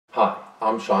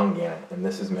I'm Sean Gannon, and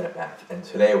this is Minute Math, and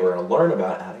today we're going to learn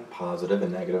about adding positive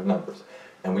and negative numbers,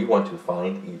 and we want to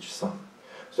find each sum.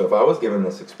 So if I was given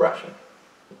this expression,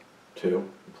 2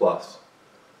 plus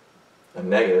a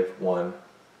negative 1/4,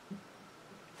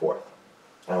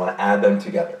 and I want to add them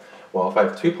together. Well, if I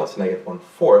have 2 plus a negative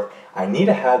 1/4, I need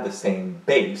to have the same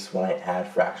base when I add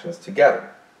fractions together,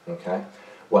 okay?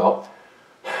 Well,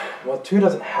 2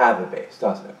 doesn't have a base,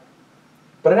 does it?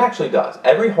 But it actually does.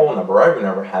 Every whole number, or every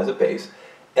number, has a base,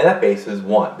 and that base is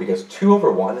 1, because 2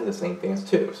 over 1 is the same thing as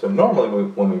 2. So normally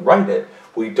when we write it,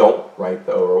 we don't write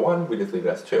the over 1, we just leave it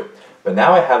as 2. But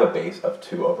now I have a base of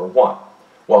 2 over 1.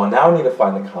 Well, now I need to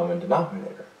find the common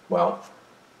denominator. Well,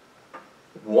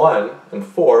 1 and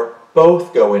 4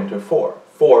 both go into 4.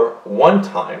 4 one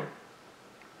time,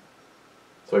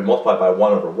 so we multiply by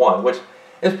 1 over 1, which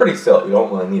is pretty silly. You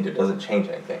don't really need to, it doesn't change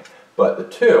anything. But the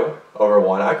 2 over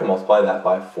 1, I can multiply that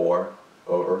by 4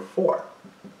 over 4.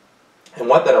 And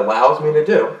what that allows me to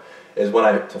do is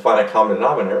to find a common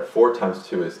denominator, 4 times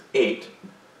 2 is 8,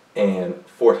 and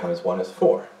 4 times 1 is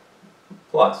 4.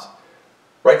 Plus,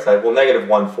 right side, well, negative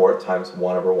 1/4 times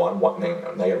 1 over 1,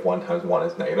 negative 1 times 1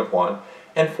 is negative 1,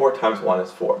 and 4 times 1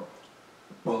 is 4.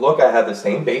 Well, look, I have the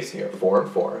same base here, 4 and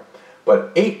 4,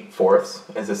 but 8/4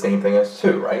 is the same thing as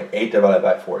 2, right? 8 divided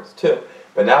by 4 is 2.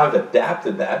 But now I've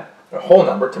adapted that, a whole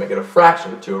number, to make it a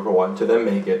fraction, 2 over 1, to then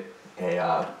make it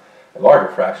a larger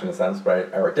fraction in a sense, right?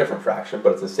 Or a different fraction,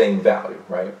 but it's the same value,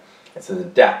 right? It says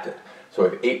adapted. So we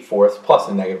have 8/4 plus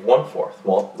a negative 1/4.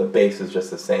 Well, the base is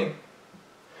just the same.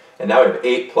 And now we have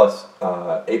 8 plus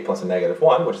a negative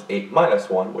 1, which is 8 minus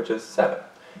 1, which is 7.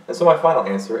 And so my final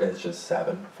answer is just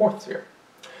 7/4 here.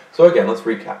 So again, let's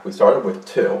recap. We started with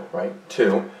 2, right?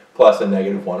 2 plus a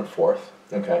negative 1/4,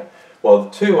 okay?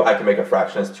 Well, 2, I can make a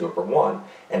fraction as 2 over 1,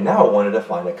 and now I wanted to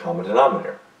find a common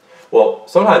denominator. Well,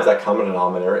 sometimes that common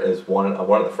denominator is one of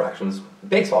the fractions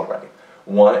base already.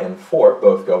 1 and 4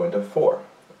 both go into 4.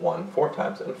 1 4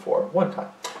 times and 4 1 time.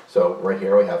 So right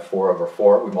here we have 4 over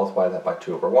 4. We multiply that by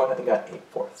 2 over 1 and got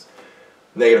 8/4.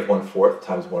 Negative 1/4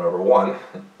 times 1 over 1,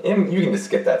 and you can just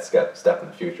skip that step in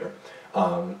the future,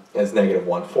 is negative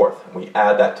 1/4. We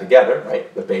add that together,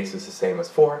 right? The base is the same as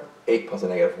 4. 8 plus a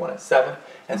negative 1 is 7.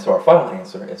 And so our final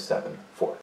answer is 7/4.